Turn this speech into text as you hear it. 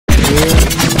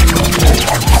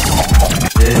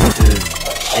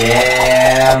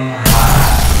DJM.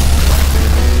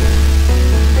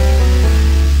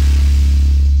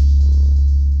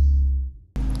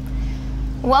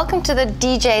 Welcome to the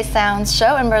DJ Sounds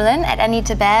Show in Berlin at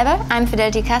Anita Berber. I'm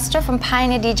Fidelity Castro from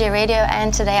Pioneer DJ Radio,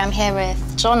 and today I'm here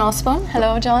with John Osborn.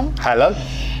 Hello, John. Hello.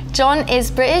 John is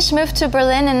British, moved to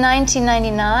Berlin in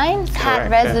 1999,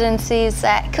 had residencies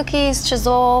at Cookies,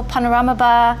 Chisel, Panorama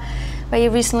Bar, where you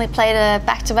recently played a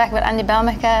back-to-back with Andy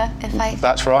Baumecker.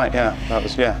 That's right, yeah. That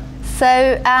was, yeah.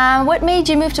 So, what made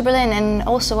you move to Berlin, and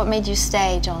also what made you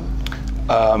stay, John?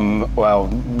 Well,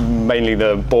 mainly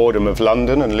the boredom of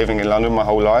London and living in London my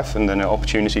whole life, and then an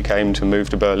opportunity came to move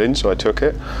to Berlin, so I took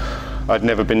it. I'd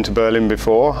never been to Berlin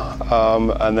before,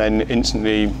 and then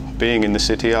instantly being in the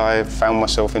city, I found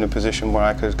myself in a position where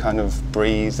I could kind of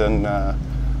breathe and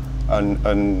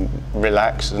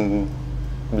relax and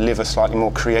live a slightly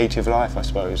more creative life, I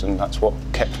suppose, and that's what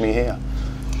kept me here.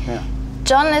 Yeah.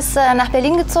 John ist nach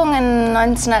Berlin gezogen in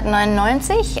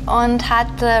 1999 und hat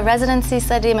Residencies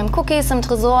seitdem im Cookies, im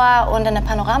Tresor und in der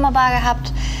Panorama Bar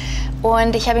gehabt.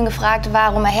 Und ich habe ihn gefragt,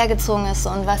 warum er hergezogen ist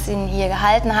und was ihn hier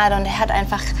gehalten hat. Und er hat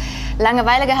einfach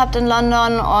Langeweile gehabt in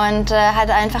London und hat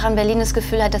einfach in Berlin das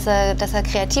Gefühl, dass er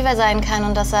kreativer sein kann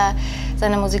und dass er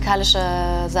seine musikalische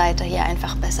Seite hier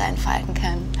einfach besser entfalten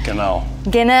kann. Genau.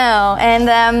 Genau.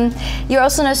 And you're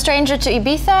also no stranger to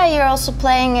Ibiza. You're also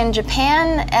playing in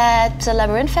Japan at the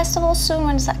Labyrinth Festival soon.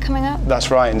 When is that coming up? That's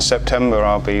right. In September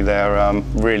I'll be there.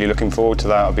 Really looking forward to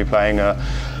that. I'll be playing a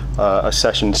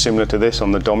session similar to this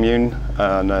on the Domune,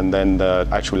 and then the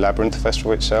actual Labyrinth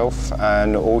Festival itself,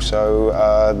 and also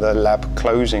the lab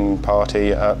closing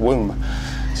party at Womb.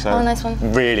 So nice one.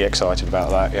 Really excited about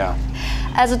that, yeah.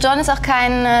 Also John ist auch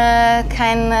kein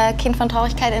Kind von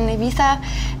Traurigkeit in Ibiza.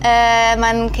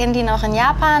 Man kennt ihn auch in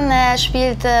Japan. Er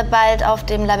spielt bald auf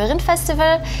dem Labyrinth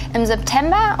Festival im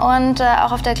September und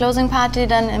auch auf der Closing Party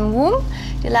dann im Womb,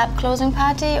 die Lab Closing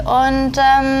Party. Und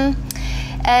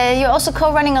you're also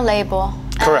co-running a label.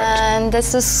 Correct. And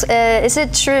this is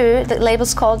it true that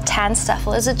label's called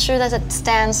Tanzstaffel? Is it true that it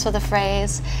stands for the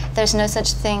phrase, there's no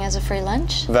such thing as a free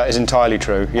lunch? That is entirely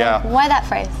true, yeah. And why that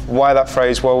phrase? Why that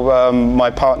phrase? Well,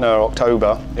 my partner,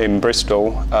 October, in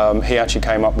Bristol, he actually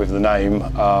came up with the name,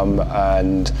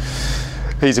 and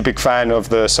he's a big fan of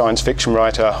the science fiction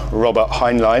writer Robert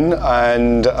Heinlein,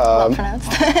 and well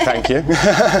pronounced. Thank you.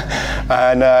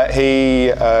 And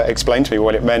he explained to me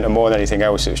what it meant, and more than anything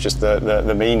else, it was just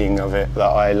the meaning of it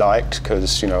that I liked,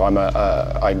 because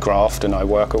I graft and I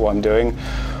work at what I'm doing,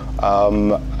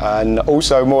 and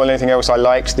also more than anything else, I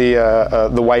liked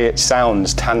the way it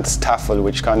sounds, Tanzstaffel,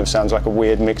 which kind of sounds like a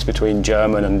weird mix between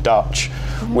German and Dutch,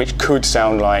 which could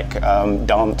sound like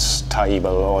dance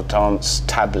table or dance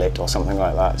tablet or something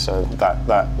like that. So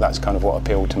that's kind of what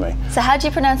appealed to me. So how do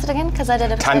you pronounce it again? Because I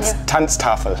did it.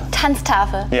 Tanztafel.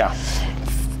 Tanztafel. Ja.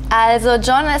 Also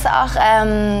John ist auch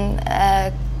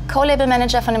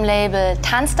Co-Label-Manager von dem Label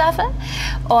Tanzstaffel,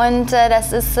 und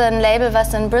das ist ein Label,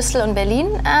 was in Bristol und Berlin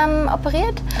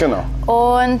operiert. Genau.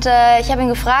 Und ich habe ihn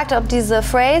gefragt, ob diese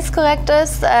Phrase korrekt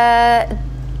ist.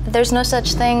 There's no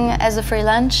such thing as a free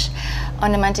lunch.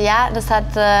 Und er meinte, ja, das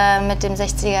hat mit dem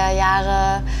 60er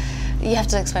Jahre, you have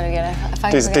to explain it again.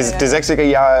 Der 60er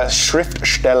Jahre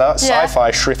Schriftsteller,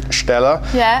 Sci-Fi-Schriftsteller,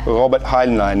 Robert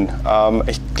Heinlein.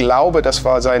 Ich glaube, das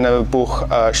war sein Buch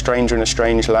Stranger in a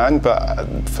Strange Land, aber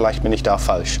vielleicht bin ich da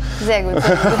falsch. Sehr gut,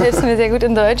 du hilfst mir sehr gut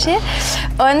in Deutsch hier.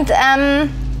 Und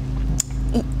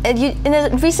in a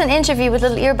recent interview with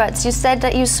Little Earbuds, you said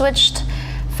that you switched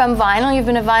from vinyl, you've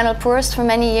been a vinyl purist for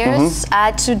many years,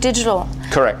 to digital.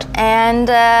 Correct. And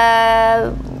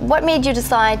what made you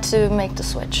decide to make the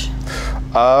switch?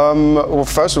 Well,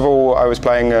 first of all, I was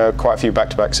playing quite a few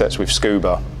back-to-back sets with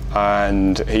Scuba,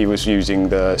 and he was using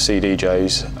the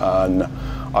CDJs and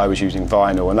I was using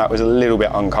vinyl, and that was a little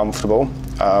bit uncomfortable.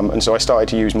 And so I started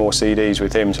to use more CDs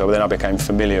with him, so then I became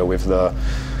familiar with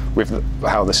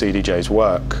how the CDJs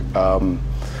work.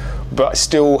 But I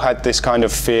still had this kind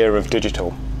of fear of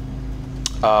digital.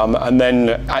 And then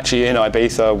actually in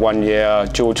Ibiza one year,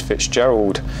 George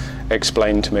Fitzgerald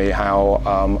explained to me how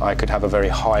I could have a very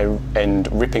high-end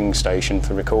ripping station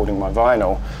for recording my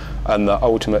vinyl, and that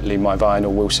ultimately my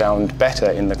vinyl will sound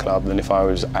better in the club than if I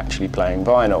was actually playing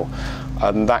vinyl.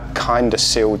 And that kind of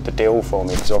sealed the deal for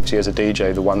me, because obviously as a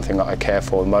DJ, the one thing that I care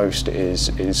for most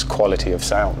is quality of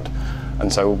sound.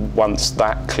 And so once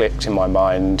that clicked in my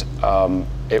mind,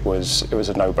 it was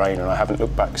a no-brainer, and I haven't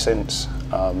looked back since.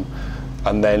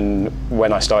 And then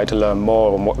when I started to learn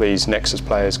more on what these Nexus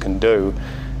players can do,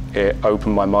 it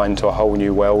opened my mind to a whole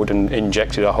new world and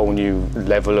injected a whole new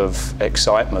level of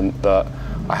excitement that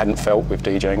I hadn't felt with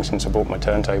DJing since I bought my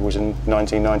turntables in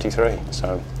 1993.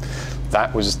 So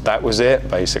that was it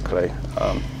basically.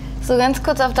 So ganz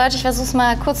kurz auf Deutsch, ich versuche es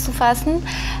mal kurz zu fassen.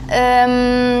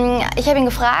 Ich habe ihn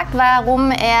gefragt,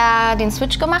 warum er den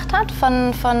Switch gemacht hat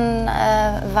von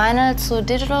Vinyl zu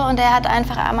Digital, und er hat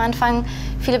einfach am Anfang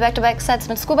viele Back-to-Back-Sets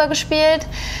mit Scuba gespielt,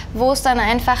 wo es dann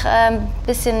einfach ein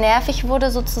bisschen nervig wurde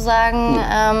sozusagen,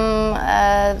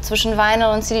 zwischen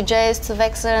Vinyl und CDJs zu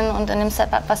wechseln, und in dem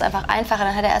Set war es einfach einfacher.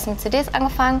 Dann hat er erst mit CDs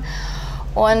angefangen.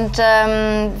 Und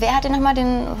wer hat ihn nochmal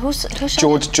den...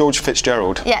 George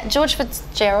Fitzgerald. Ja, George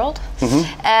Fitzgerald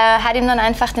hat ihm dann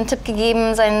einfach den Tipp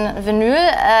gegeben, sein Vinyl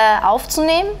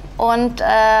aufzunehmen und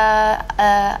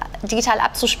digital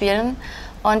abzuspielen.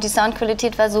 Und die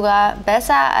Soundqualität war sogar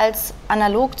besser als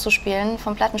analog zu spielen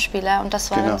vom Plattenspieler. Und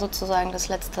das war dann sozusagen das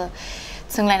letzte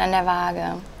Zünglein an der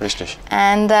Waage. Richtig.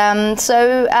 And so,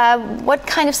 what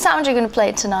kind of sound are you going to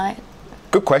play tonight?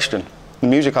 Good question. The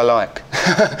music I like.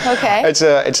 Okay.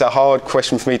 It's a hard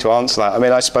question for me to answer that. I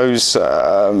mean, I suppose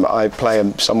I play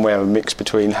somewhere a mix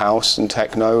between house and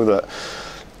techno that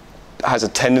has a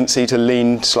tendency to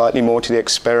lean slightly more to the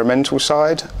experimental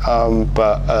side,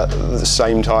 but at the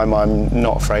same time I'm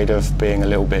not afraid of being a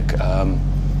little bit,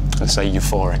 let's say,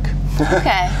 euphoric.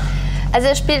 Okay. Also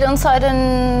er spielt uns heute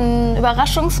einen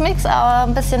Überraschungsmix, aber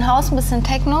ein bisschen House, ein bisschen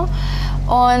Techno.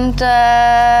 Und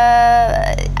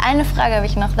eine Frage habe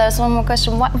ich noch. There's one more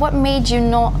question. What made you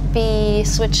not be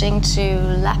switching to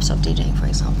laptop DJing, for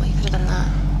example? You could have done that.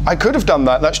 I could have done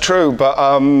that. That's true. But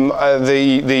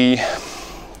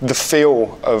the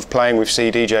feel of playing with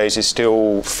CDJs is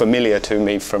still familiar to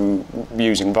me from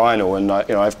using vinyl, and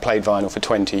I've played vinyl for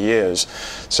 20 years,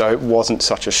 so it wasn't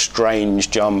such a strange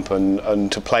jump,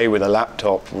 and to play with a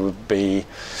laptop would be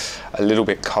a little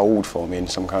bit cold for me in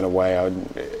some kind of way.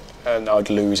 I'd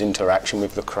lose interaction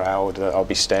with the crowd. I'll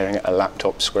be staring at a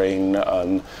laptop screen,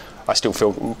 and I still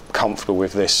feel comfortable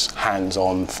with this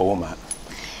hands-on format.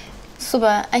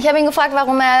 Super. Ich habe ihn gefragt,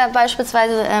 warum er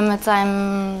beispielsweise mit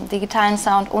seinem digitalen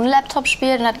Sound ohne Laptop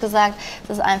spielt, und hat gesagt,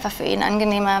 es ist einfach für ihn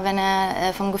angenehmer, wenn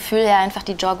er vom Gefühl her einfach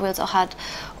die Jogwheels auch hat,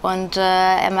 und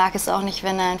er mag es auch nicht,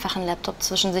 wenn er einfach einen Laptop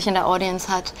zwischen sich und der Audience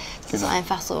hat. Das ist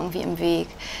einfach so irgendwie im Weg.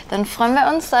 Dann freuen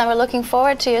wir uns. We're looking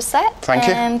forward to your set. Thank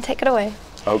you. And take it away.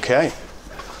 Okay.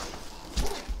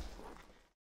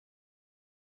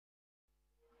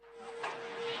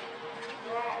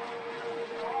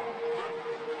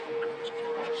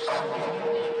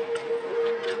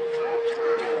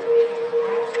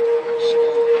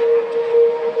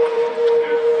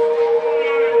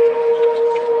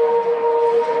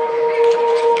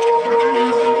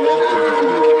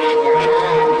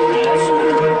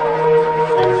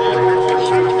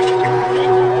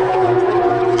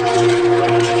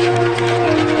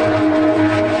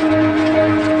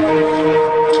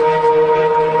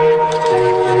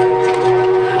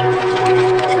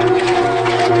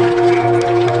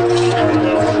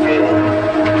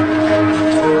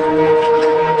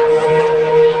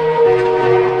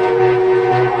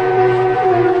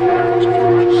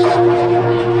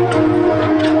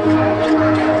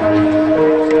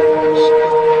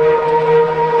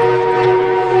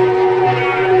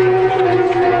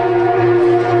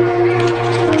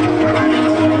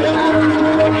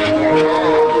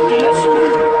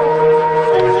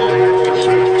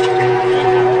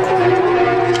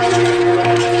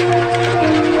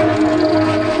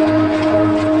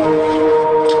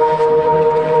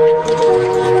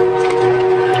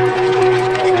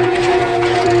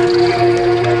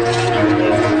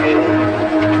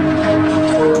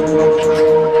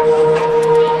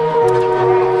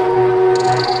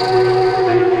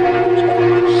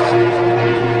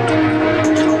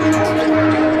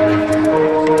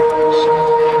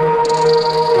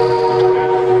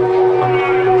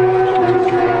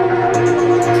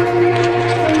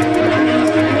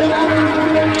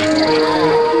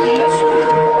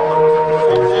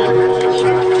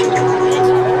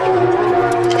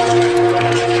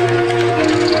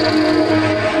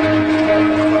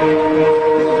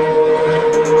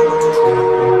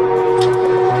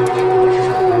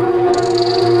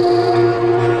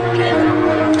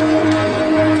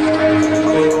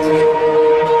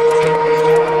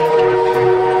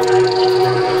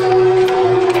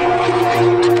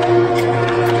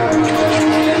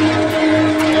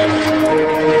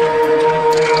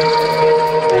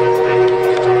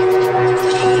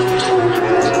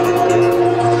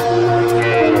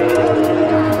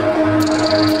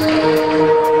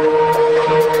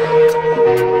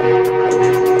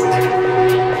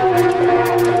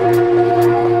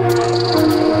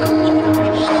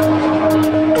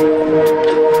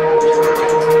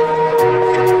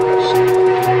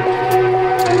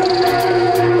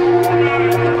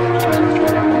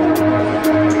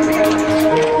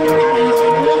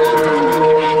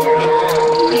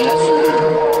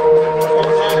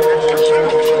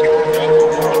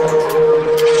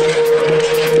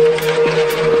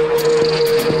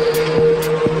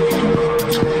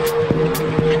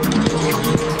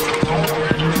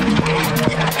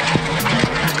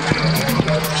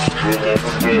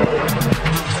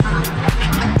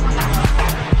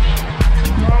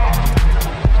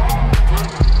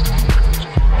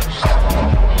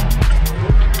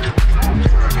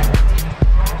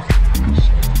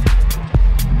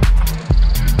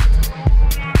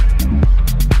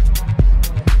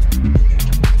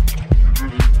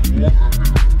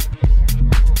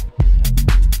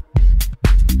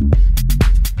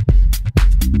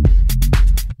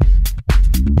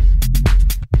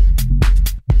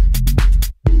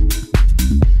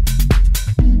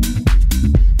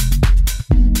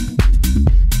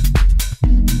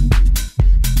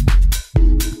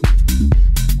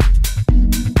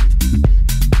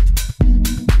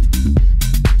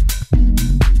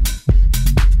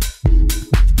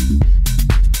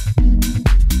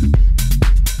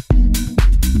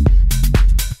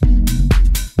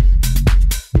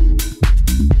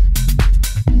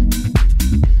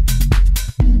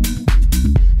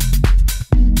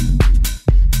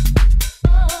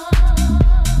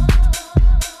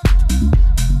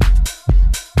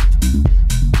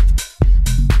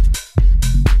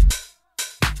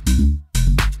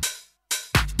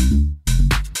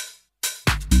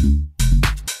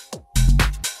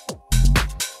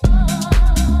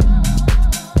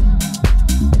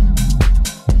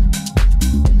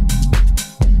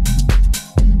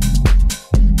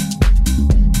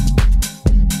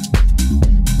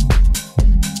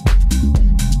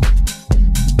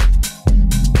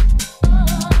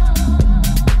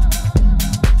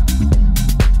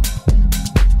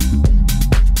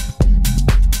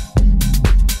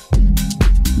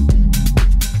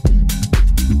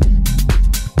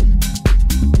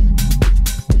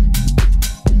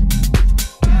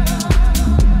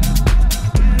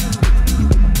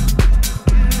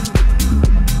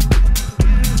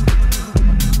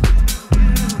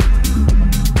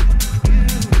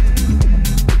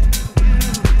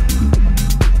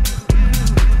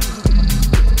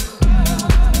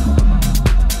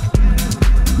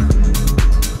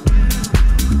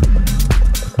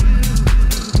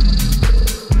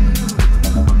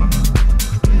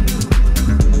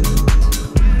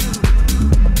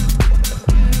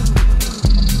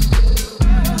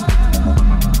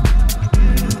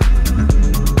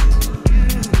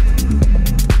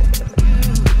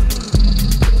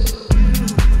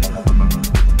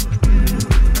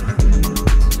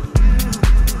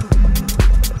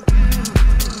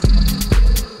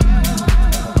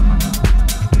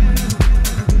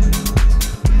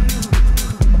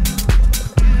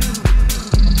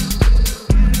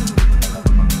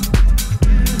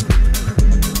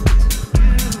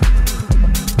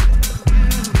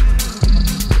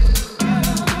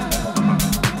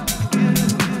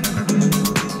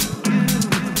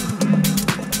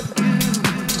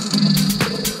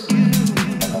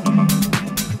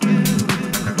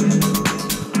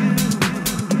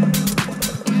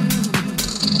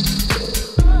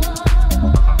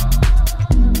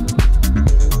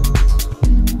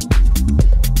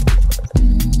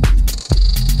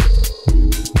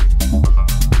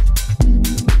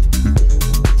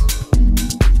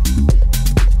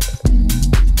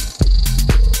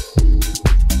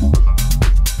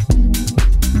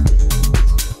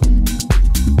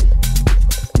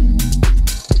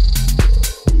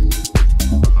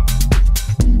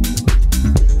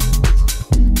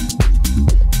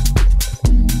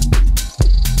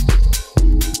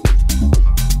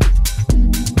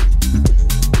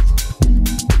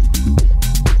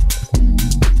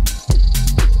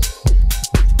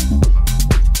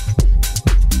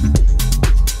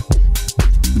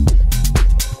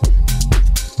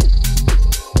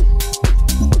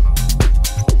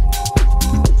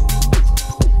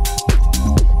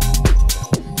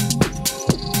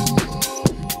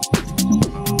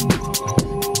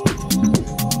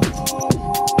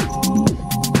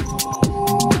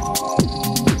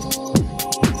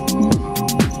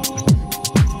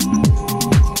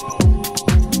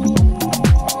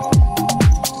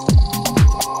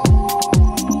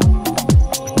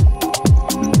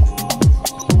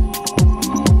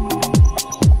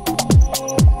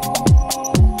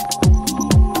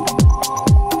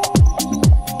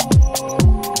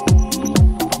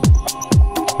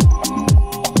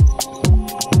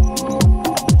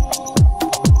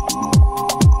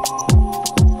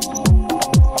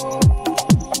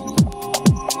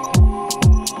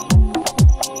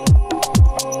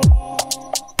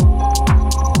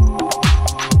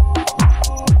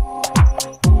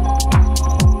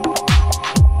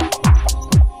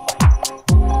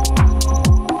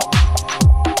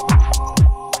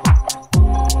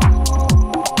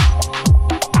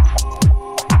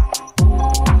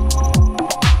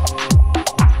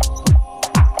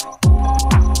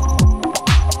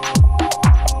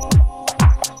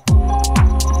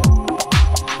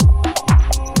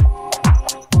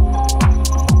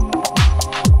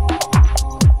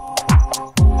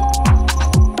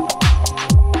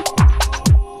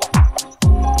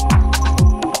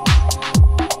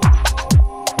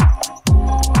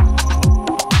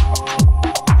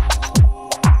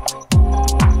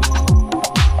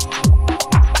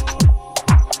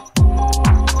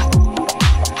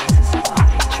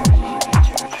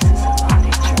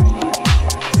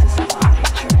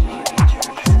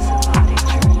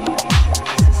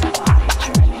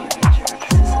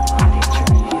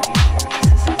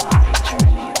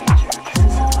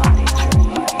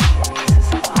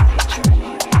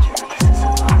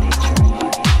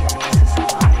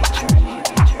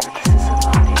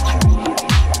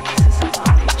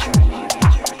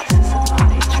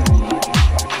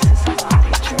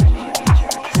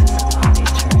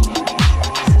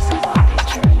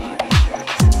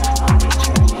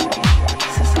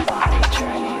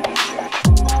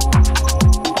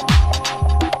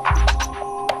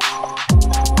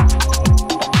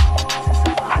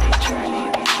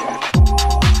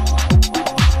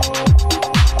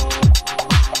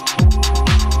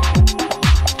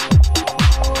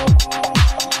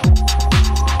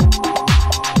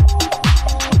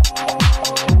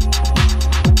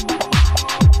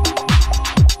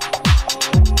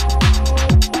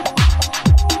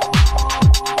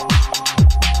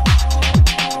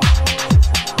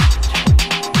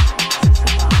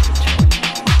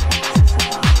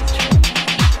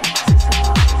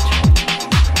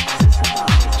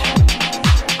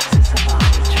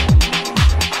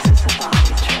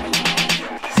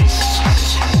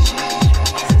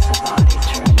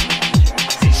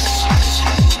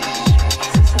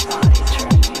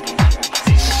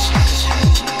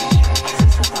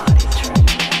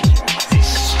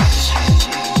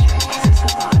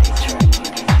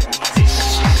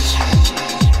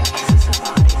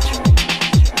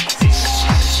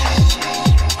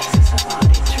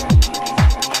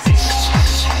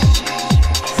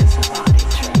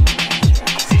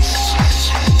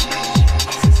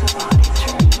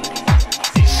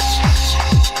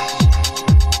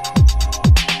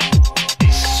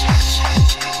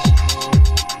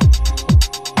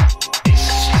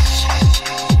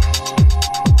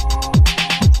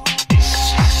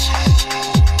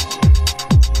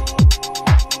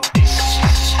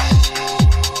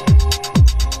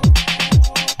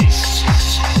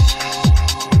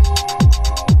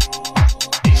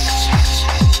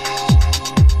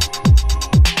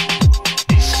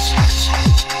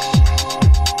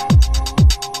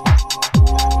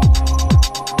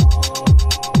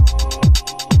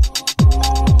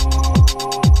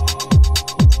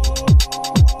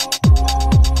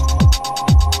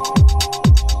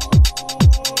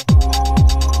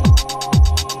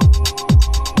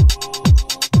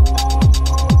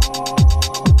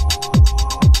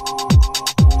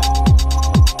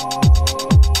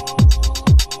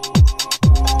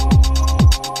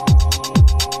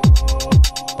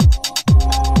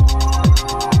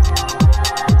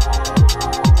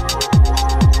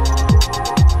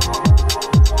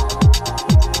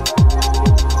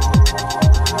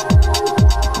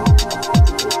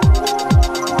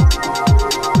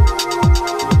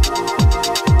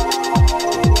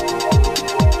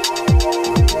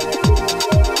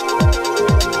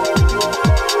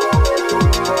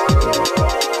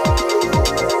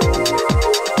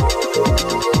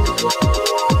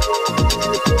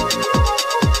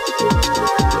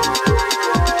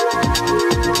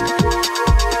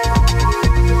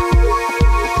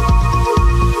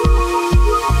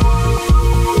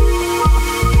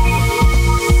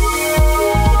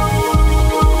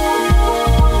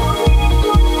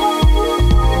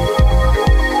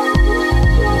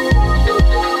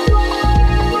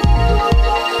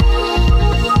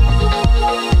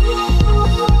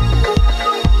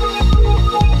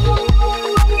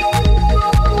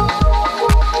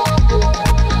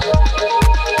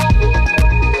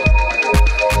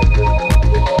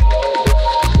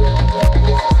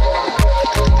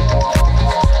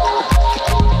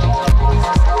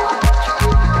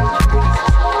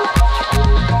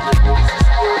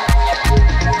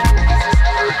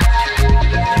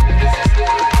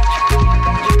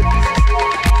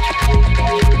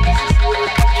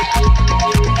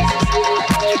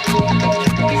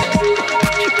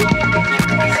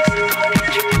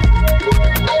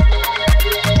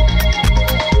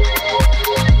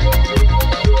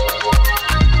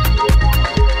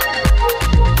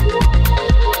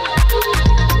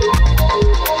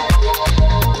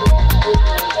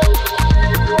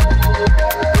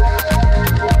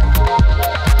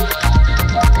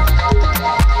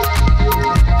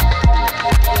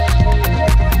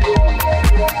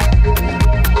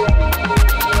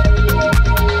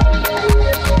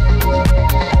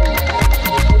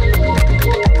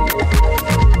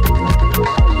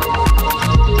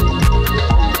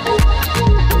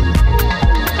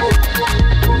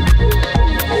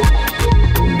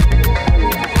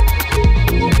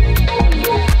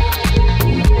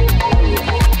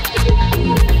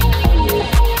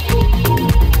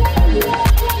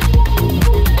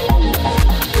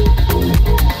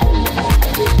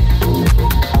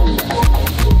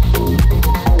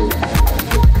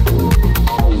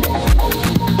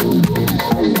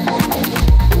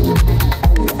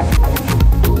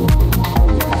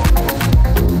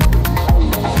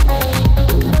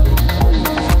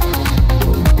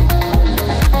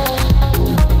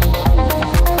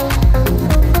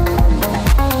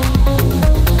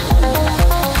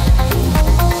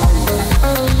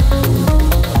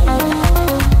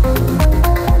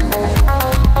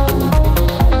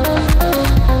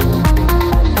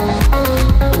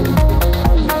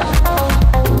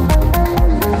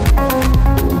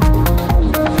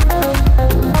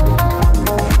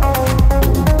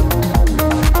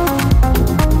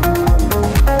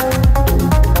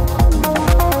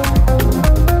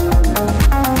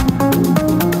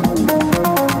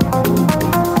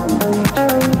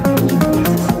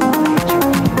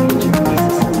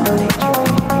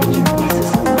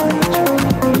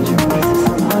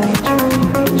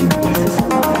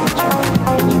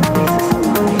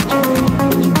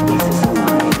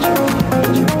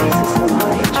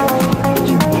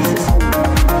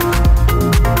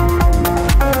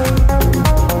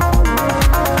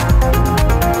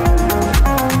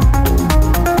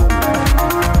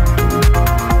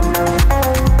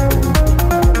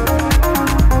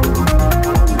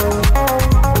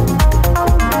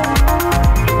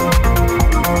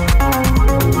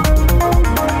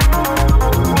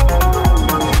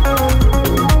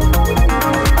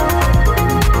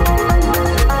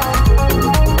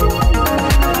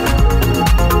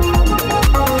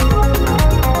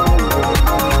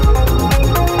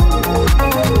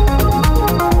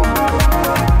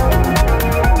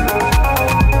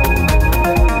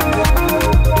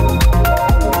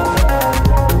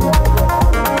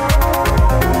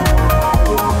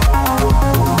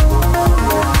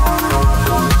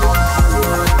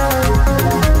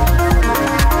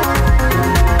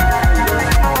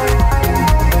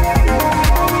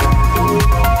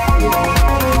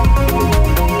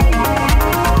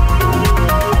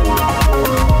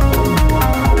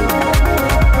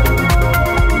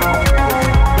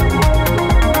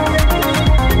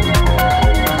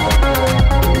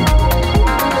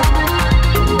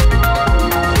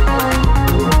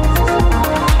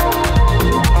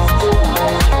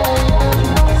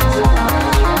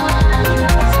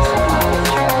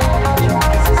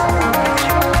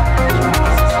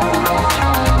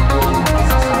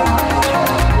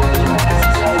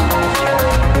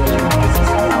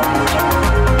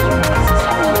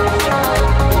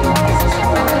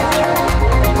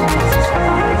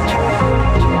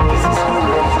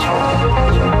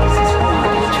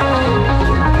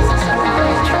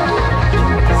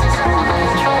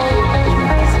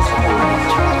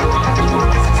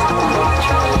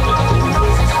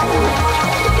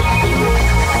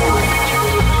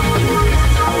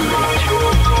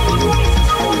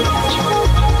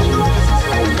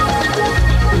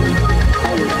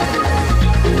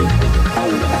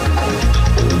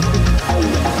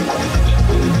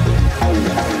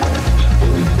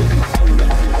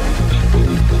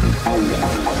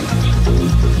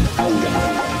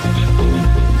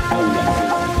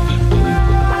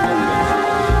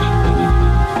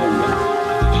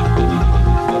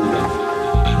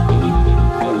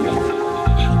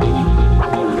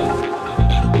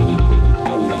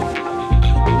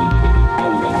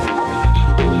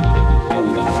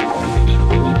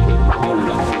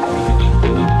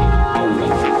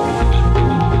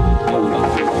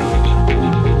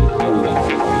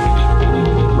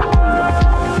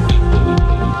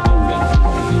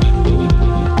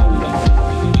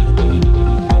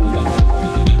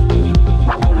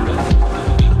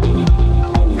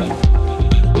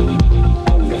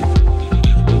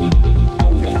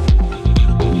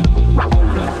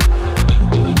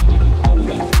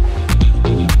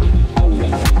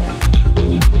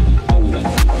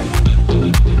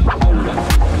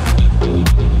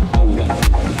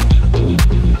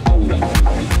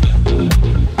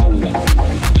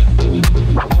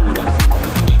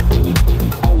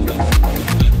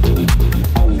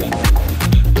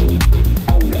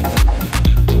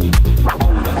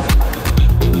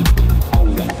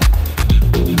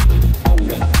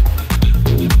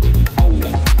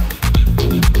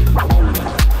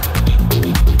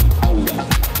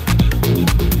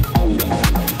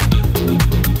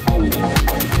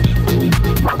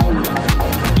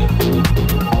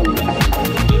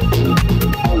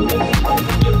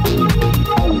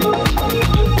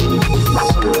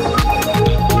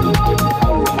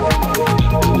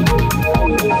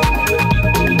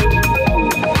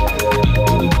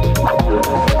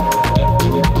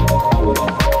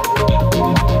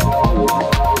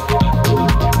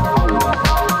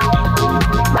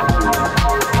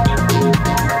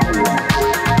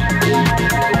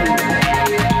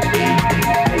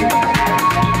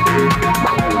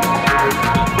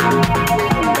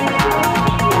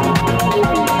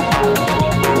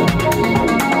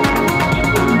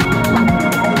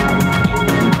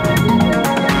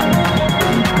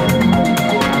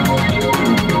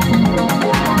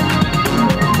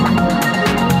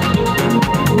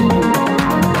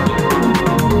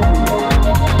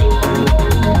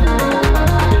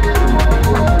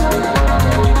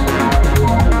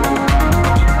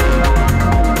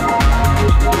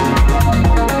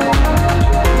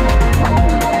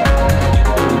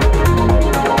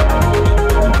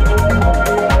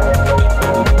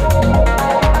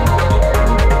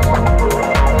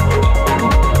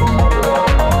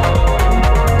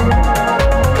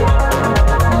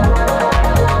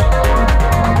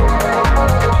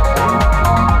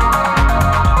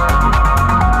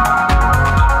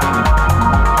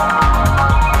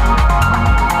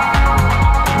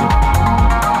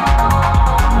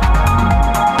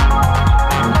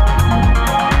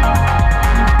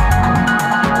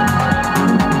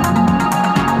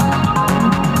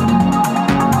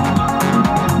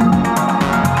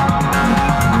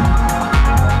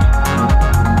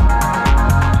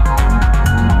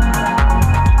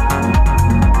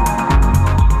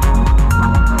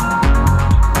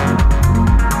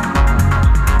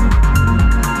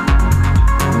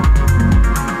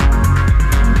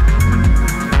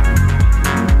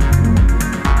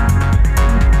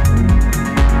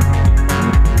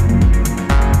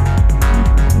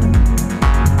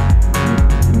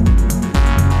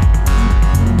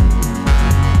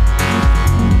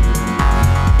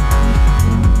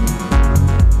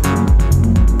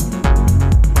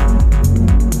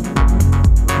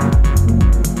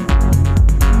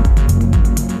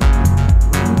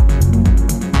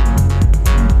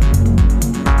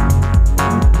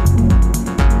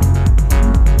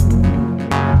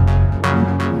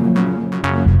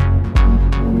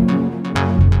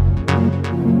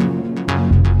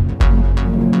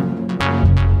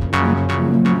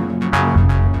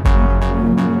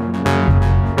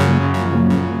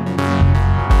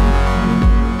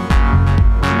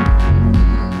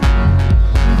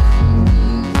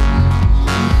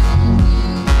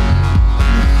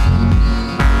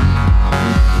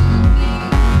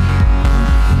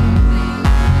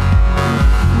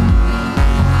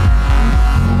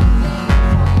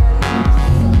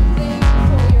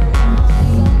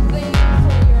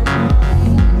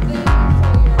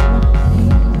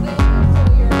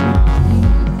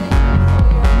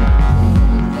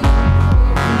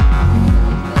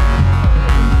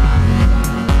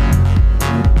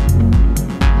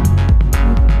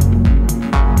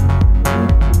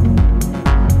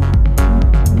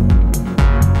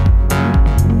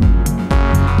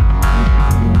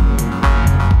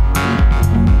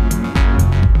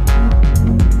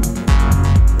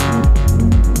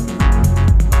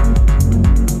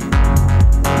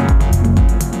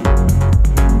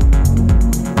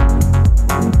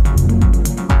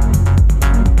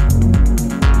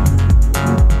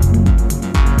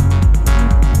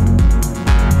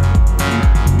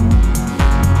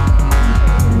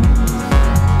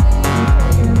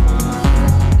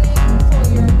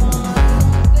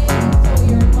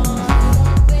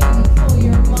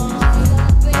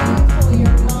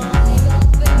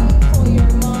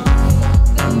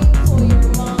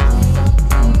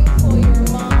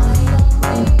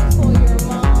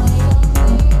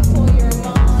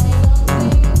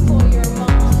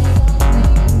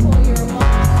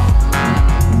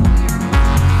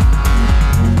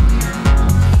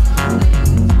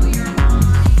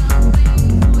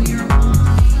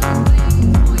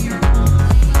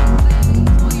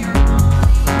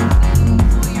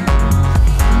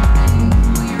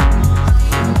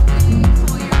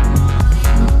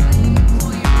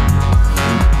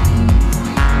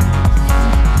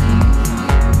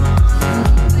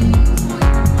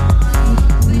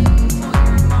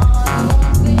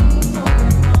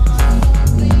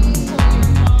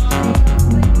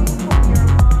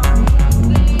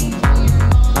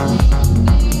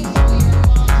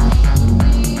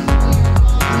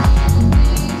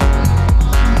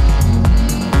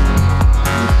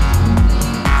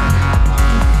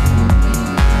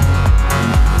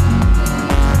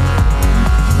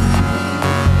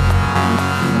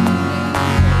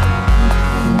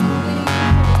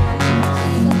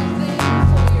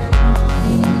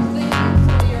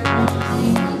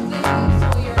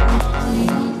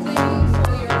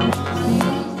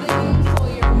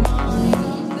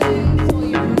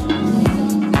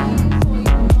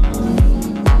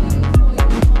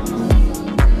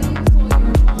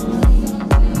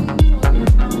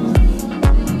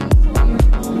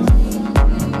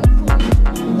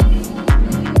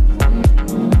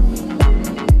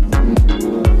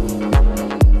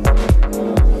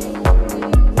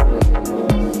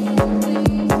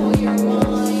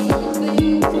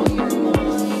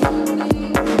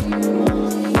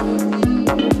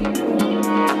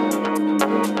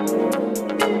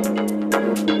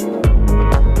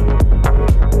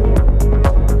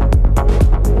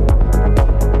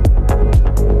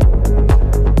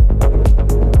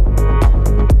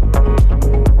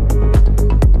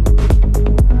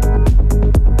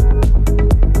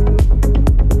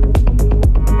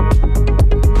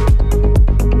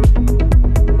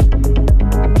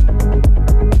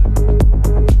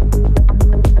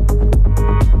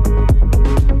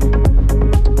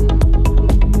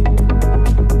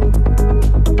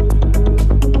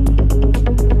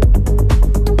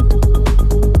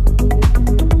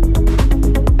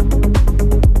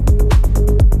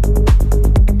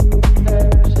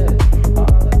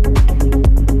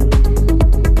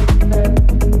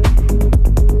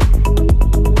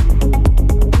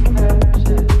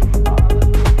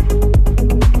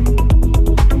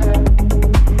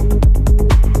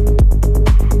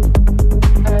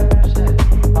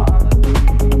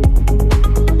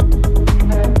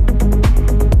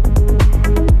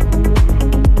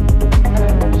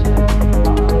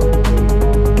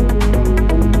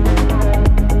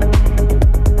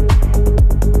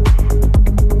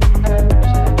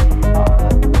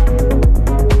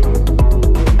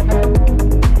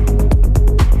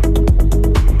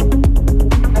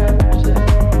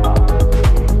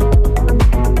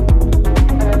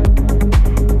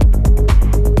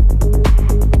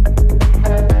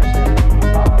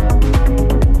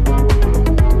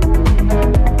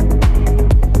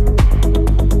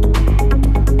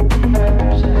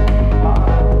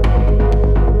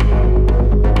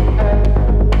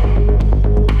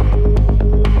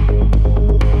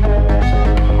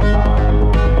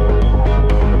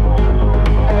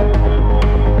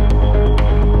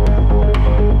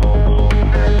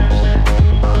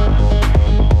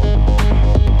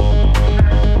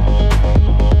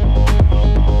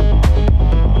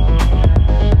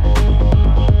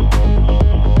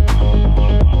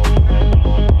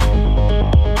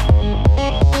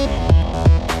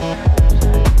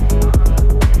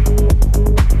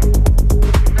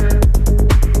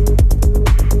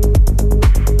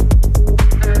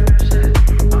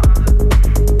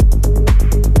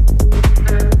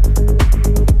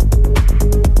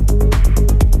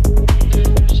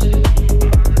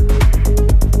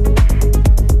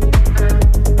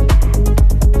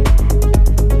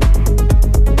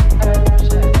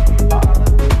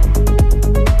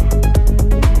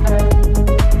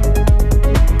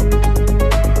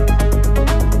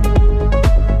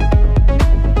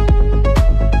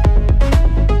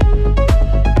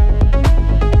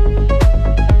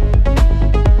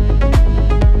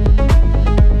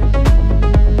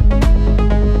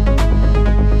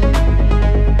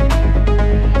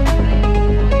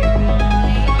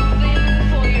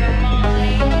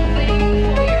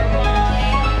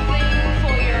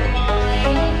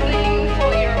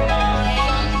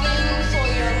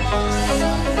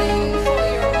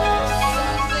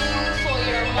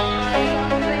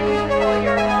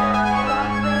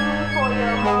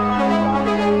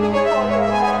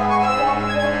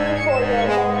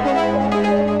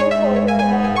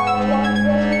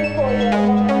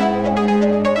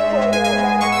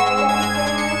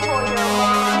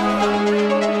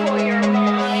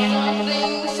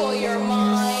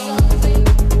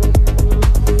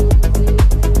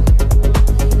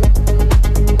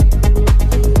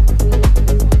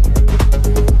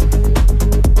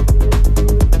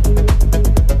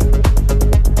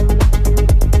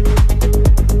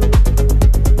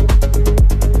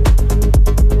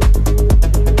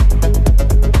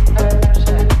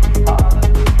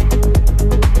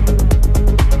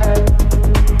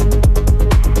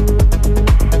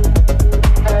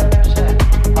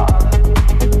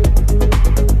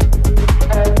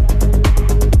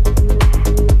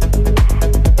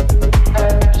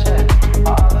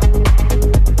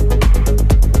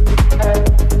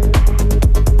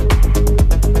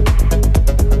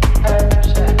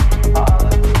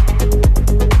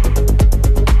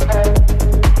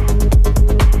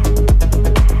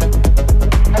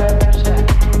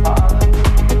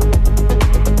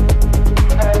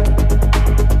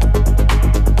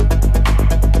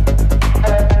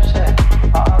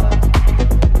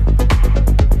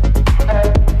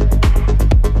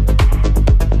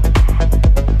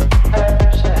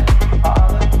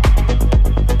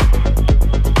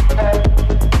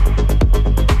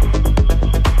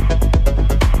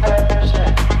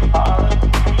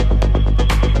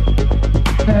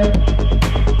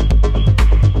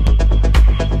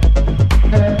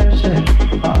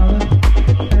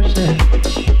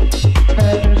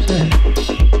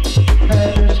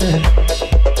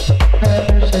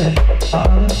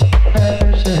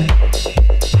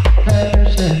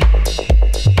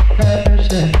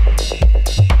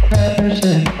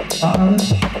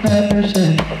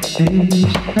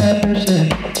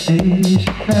 These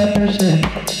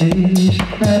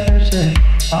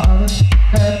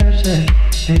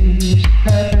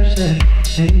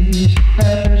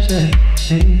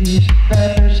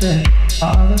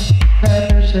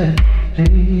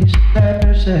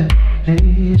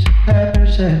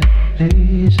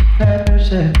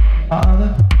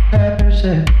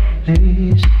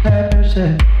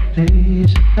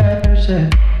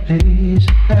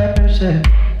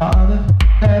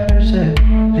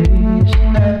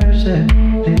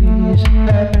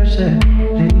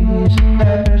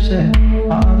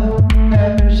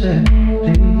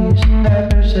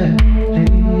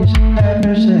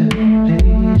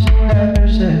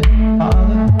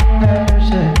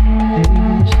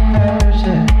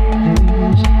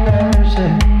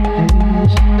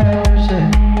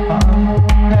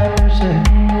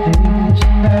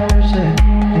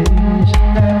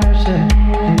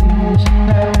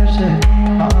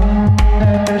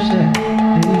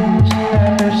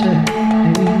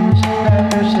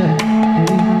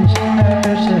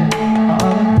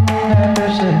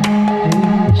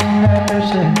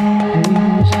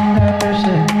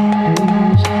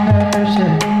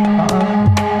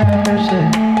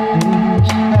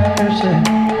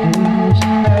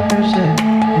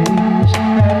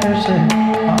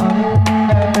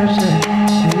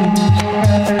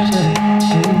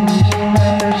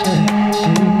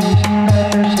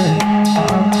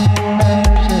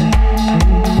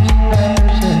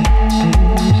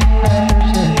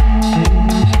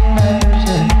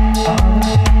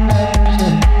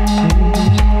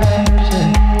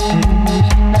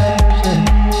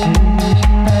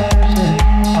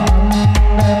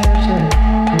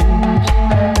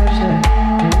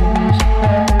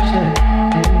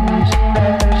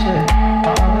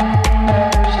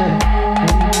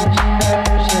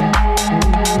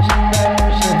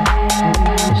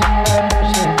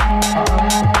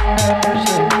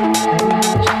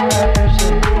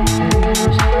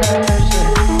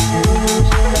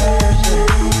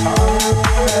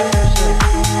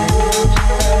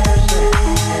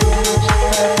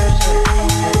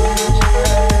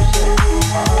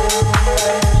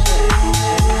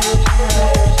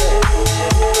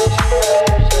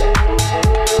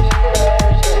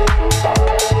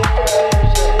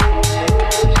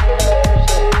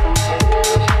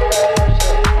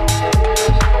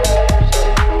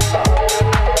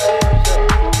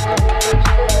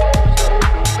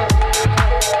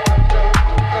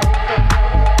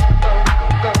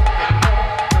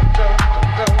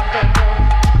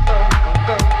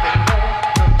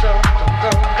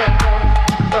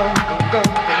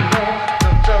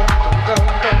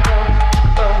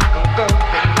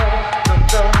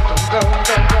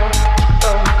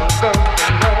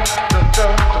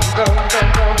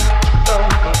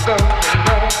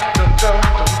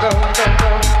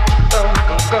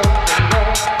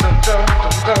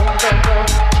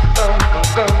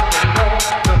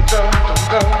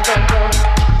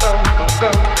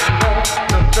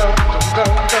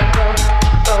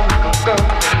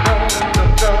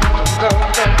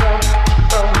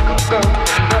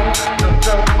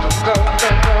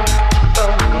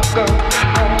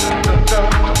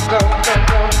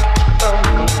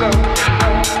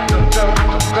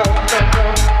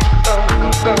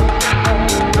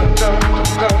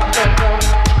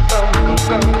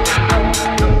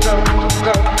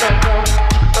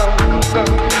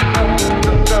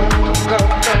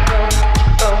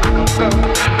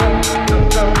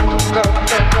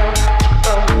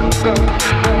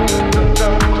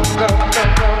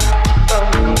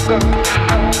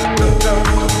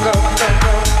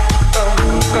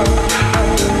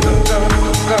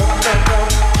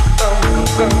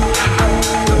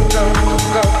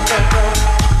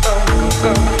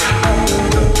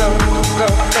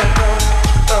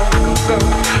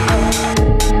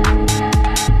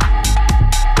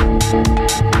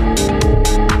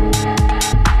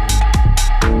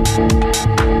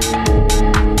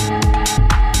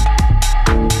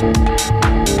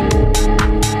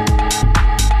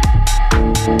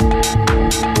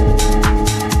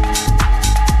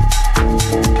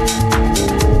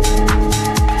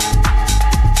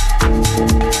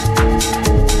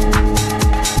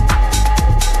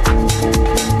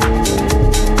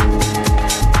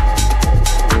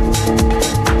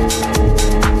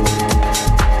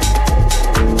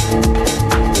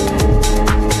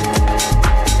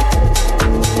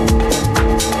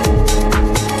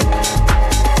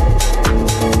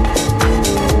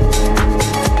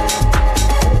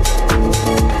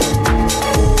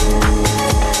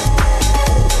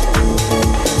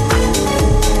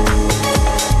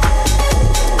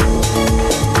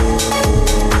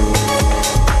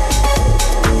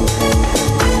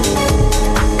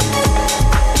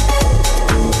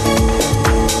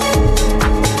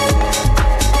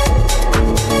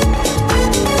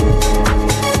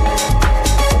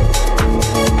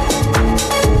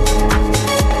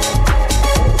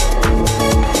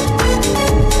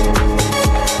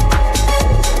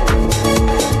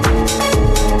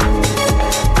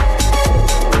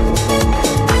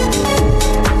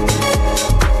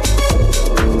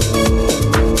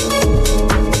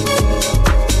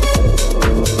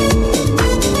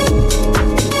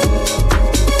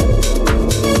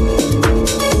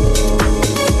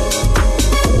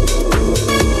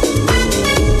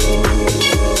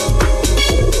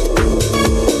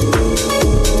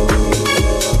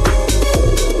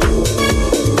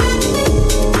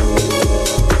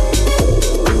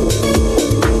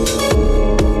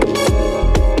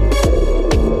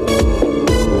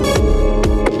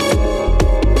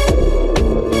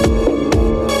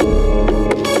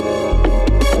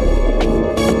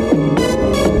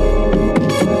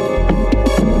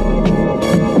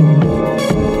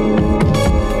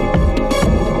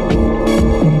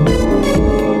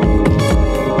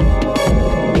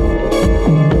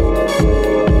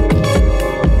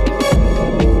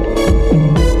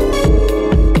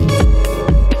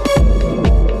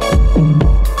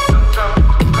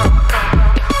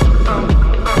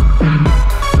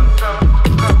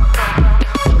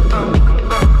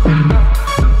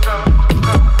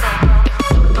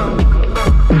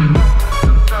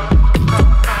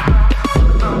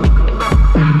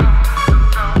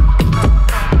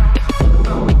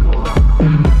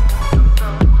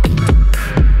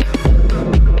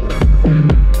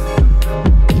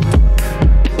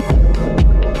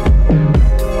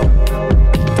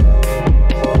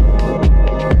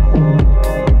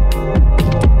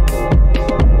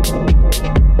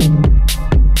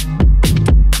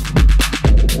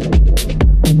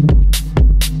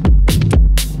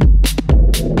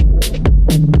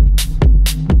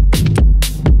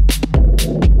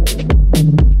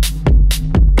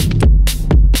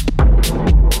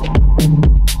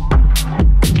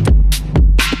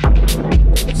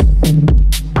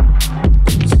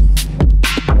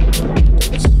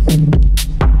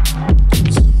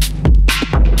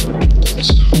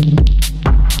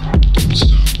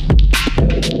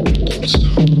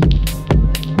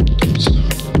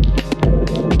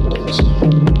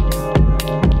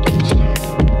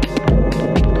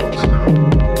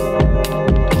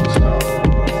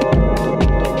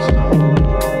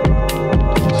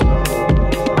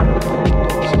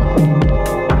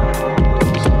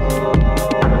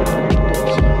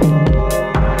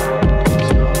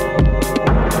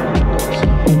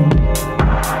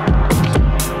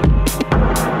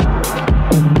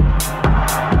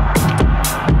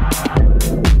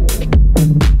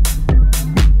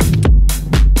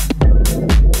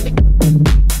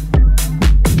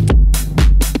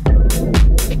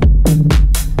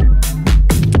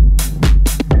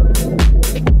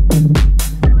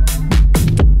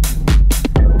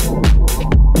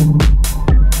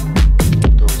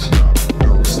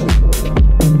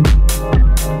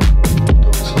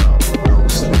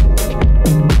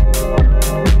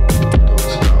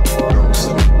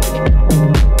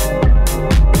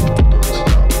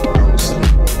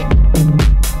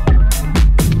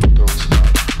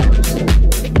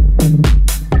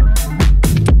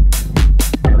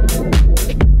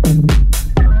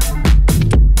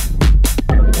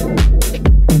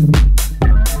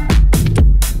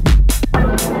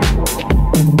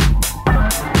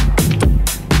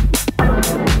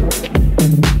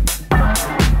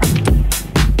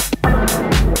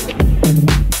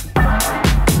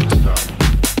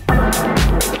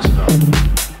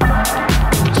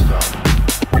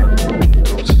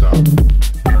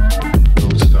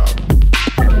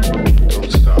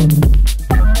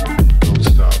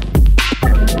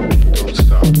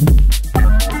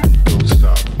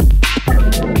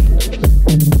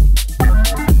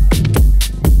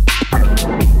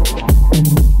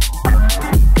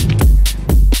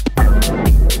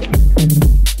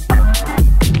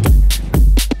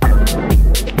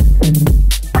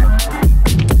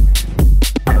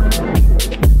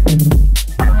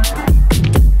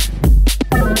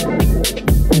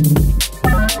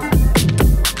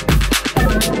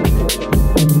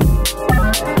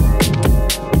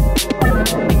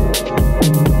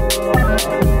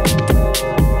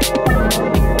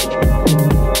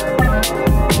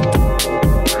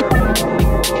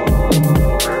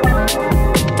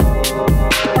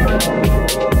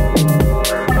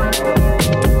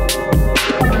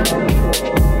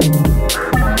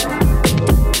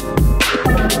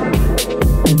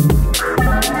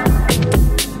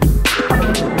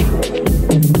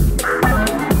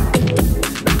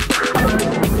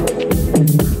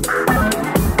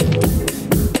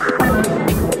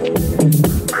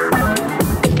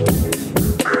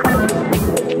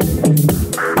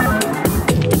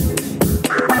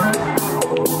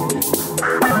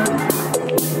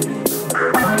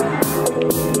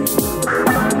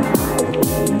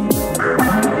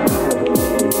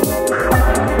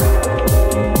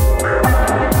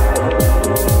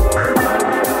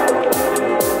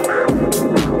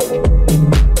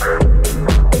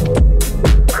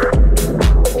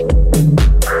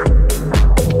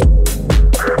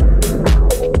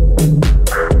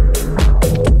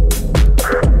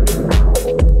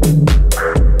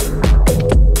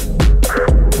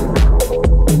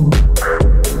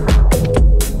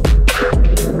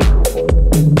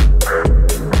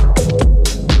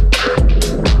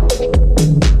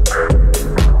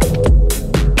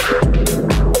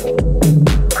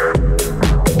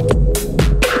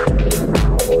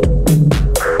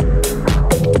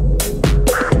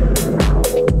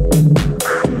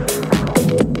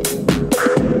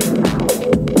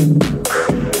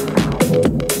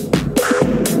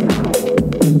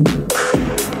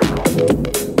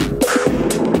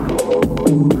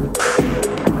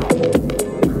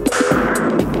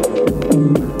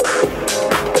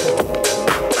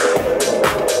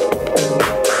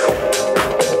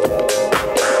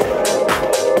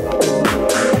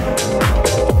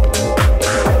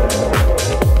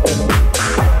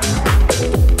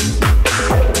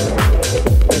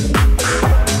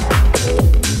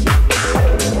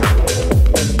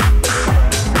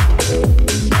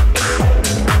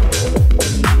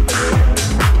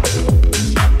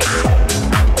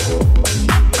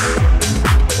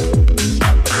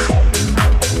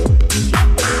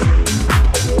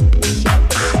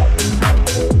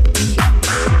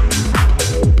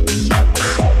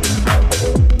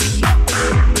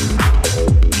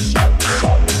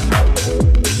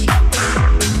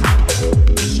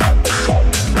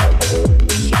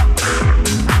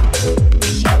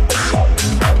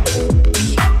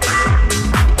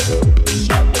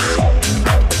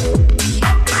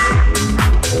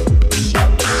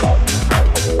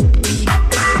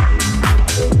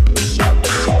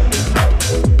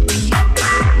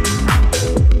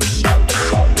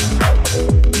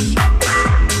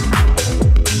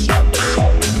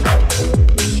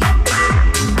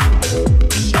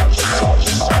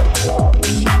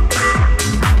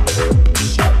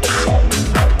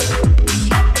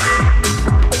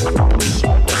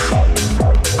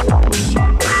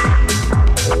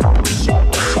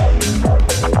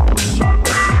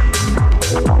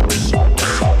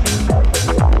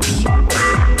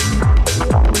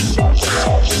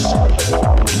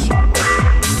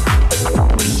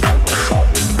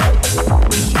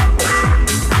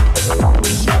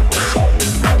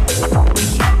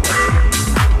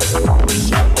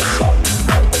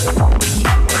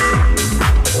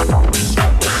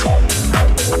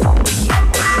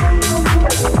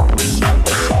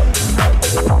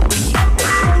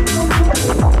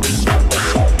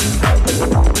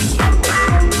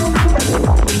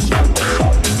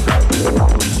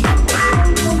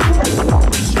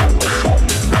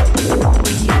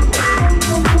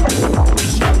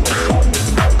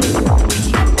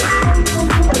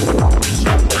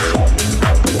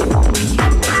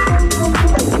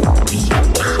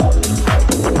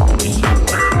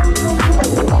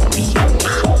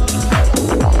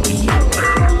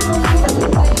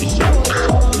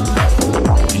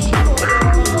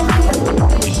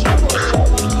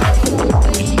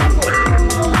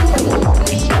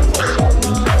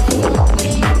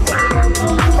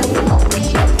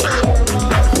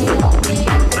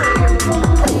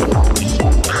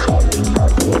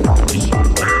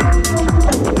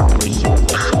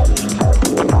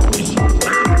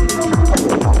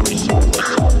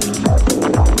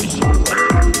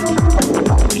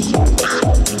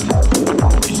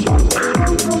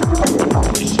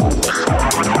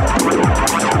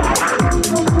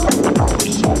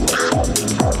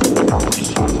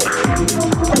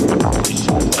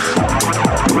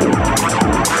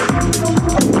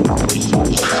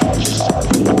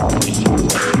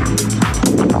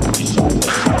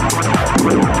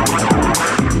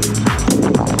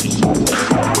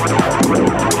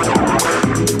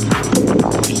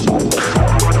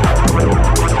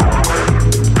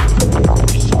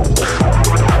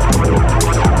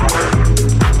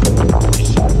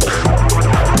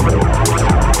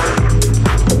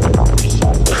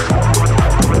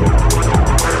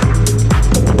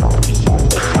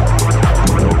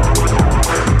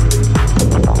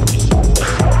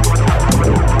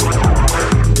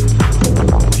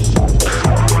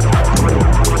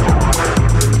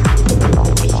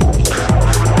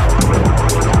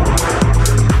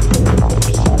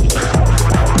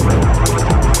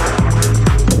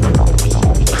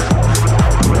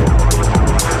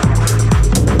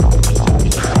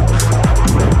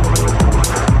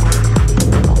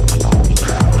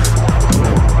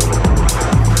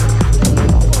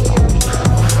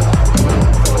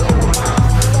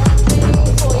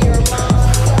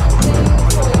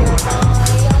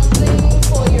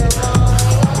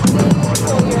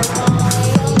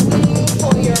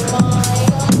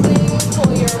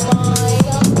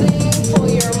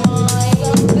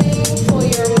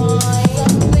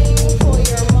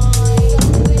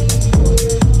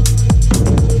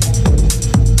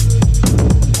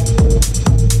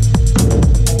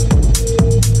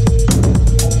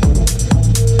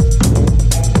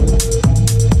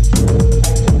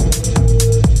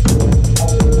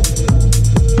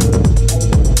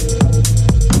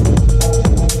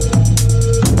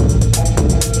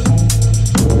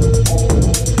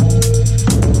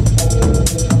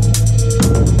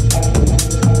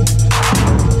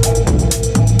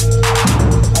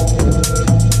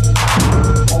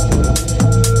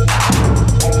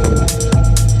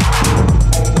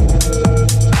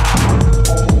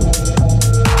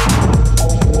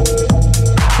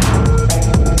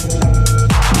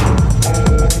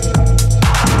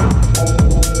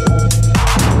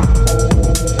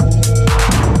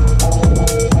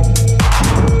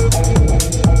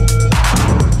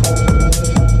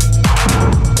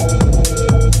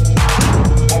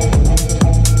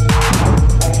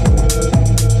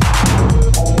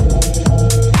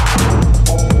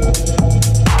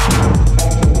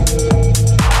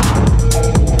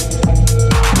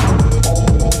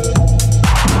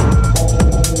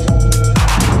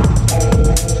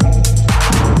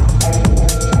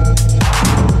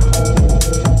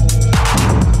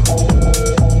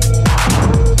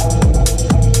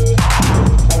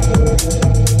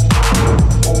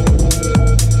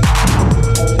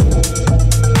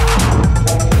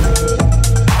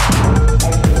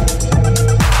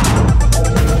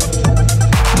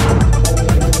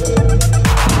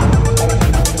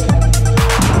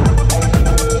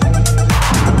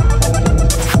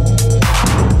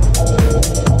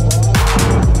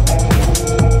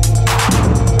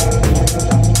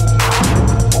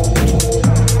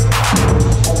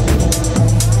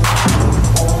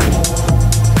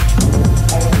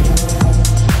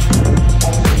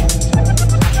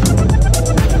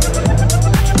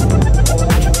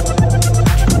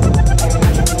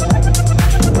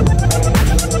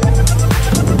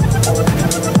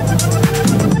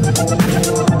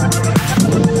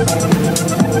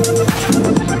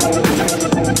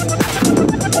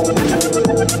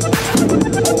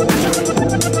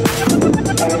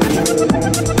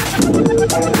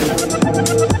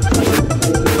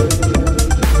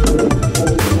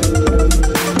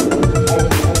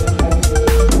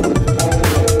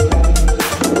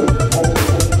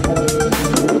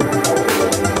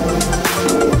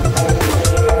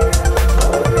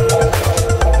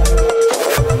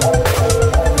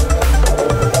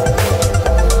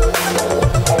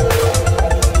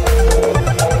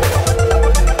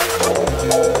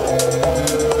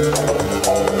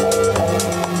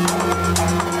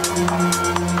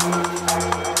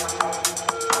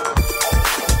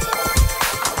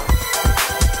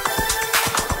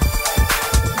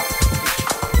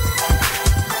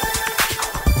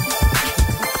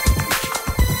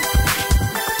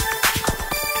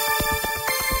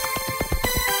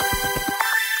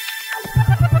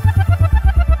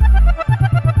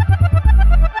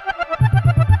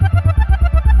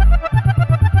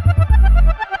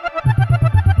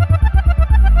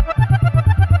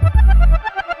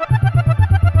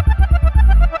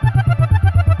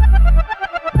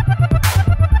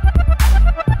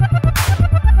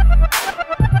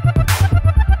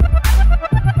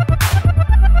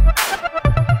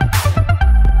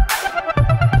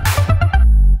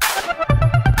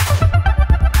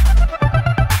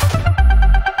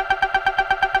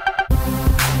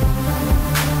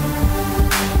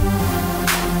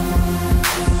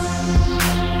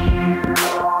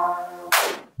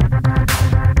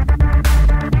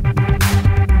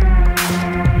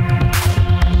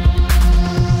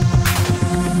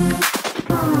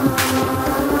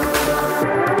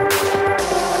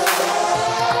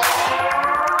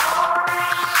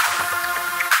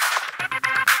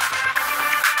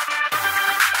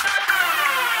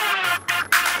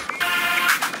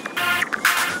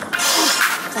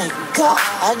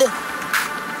God.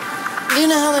 Do you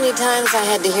know how many times I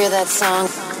had to hear that song?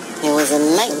 It was a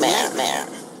nightmare.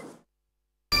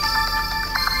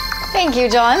 Thank you,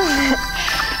 John.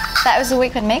 That was a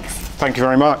wicked mix. Thank you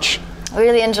very much.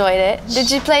 Really enjoyed it.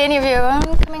 Did you play any of your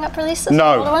own coming up releases?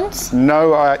 No. Older ones?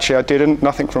 No, I didn't.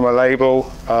 Nothing from a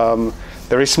label.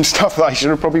 There is some stuff that I should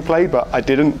have probably played, but I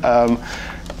didn't.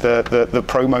 The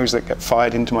promos that get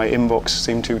fired into my inbox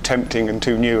seem too tempting and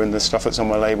too new, and the stuff that's on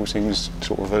my label seems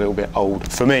sort of a little bit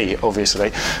old for me,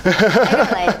 obviously.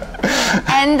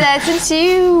 And since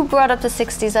you brought up the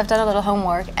 60s, I've done a little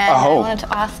homework, and I wanted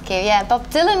to ask you. Yeah, Bob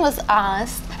Dylan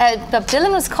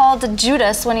was called the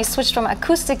Judas when he switched from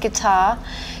acoustic guitar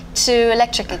to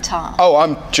electric guitar. Oh,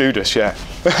 I'm Judas, yeah.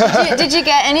 Did you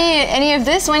get any of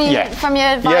this when you from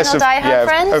your vinyl diehard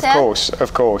friends?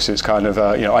 Of course. It's kind of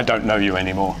I don't know you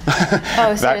anymore.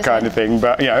 Oh, that kind of thing.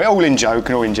 But all in joke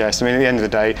and all in jest. I mean, at the end of the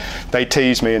day, they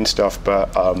tease me and stuff,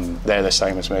 but they're the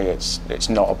same as me. It's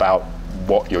not about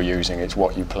what you're using; it's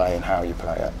what you play and how you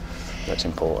play it. That's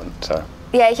important. So.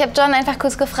 Ja, ich habe John einfach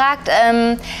kurz gefragt,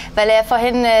 weil er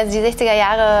vorhin die 60er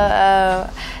Jahre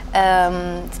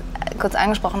kurz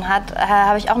angesprochen hat,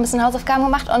 habe ich auch ein bisschen Hausaufgaben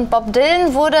gemacht, und Bob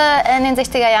Dylan wurde in den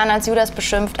 60er Jahren als Judas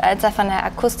beschimpft, als er von der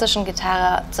akustischen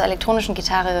Gitarre zur elektronischen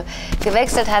Gitarre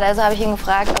gewechselt hat. Also habe ich ihn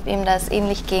gefragt, ob ihm das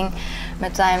ähnlich ging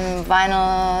mit seinem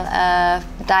Vinyl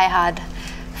diehard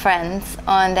Friends,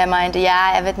 und er meinte,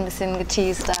 ja, er wird ein bisschen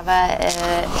geteased, aber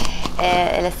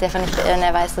er lässt sich einfach nicht beirren,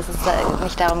 er weiß, dass es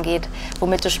nicht darum geht,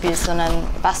 womit du spielst, sondern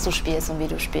was du spielst und wie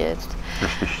du spielst.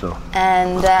 Richtig so.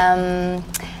 And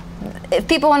if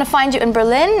people want to find you in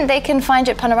Berlin, they can find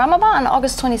you at Panorama Bar on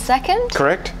August 22nd.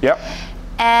 Correct, yep.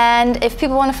 And if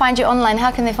people want to find you online,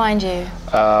 how can they find you?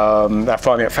 They'll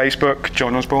find me at Facebook,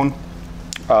 John Osborn.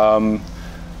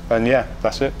 And yeah,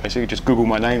 that's it. Basically, just Google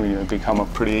my name and it'll become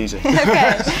up pretty easy.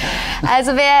 Okay.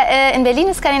 Also wer in Berlin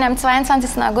ist, kann ihn am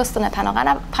 22. August in der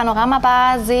Panorama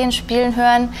Bar sehen, spielen,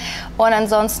 hören. Und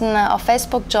ansonsten auf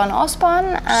Facebook John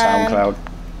Osborn. Soundcloud,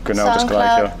 genau das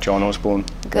Gleiche, John Osborn.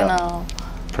 Genau. Yeah.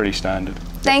 Pretty standard.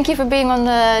 Thank you for being on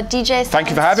the DJ Sounds Thank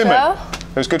you for having me.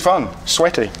 It was good fun.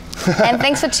 Sweaty. And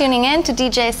thanks for tuning in to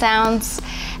DJ Sounds,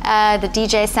 the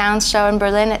DJ Sounds Show in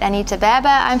Berlin at Anita Berber.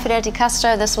 I'm Fidelity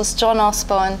Castro. This was John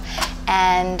Osborn,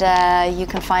 and you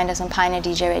can find us on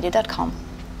pioneerdjradio.com.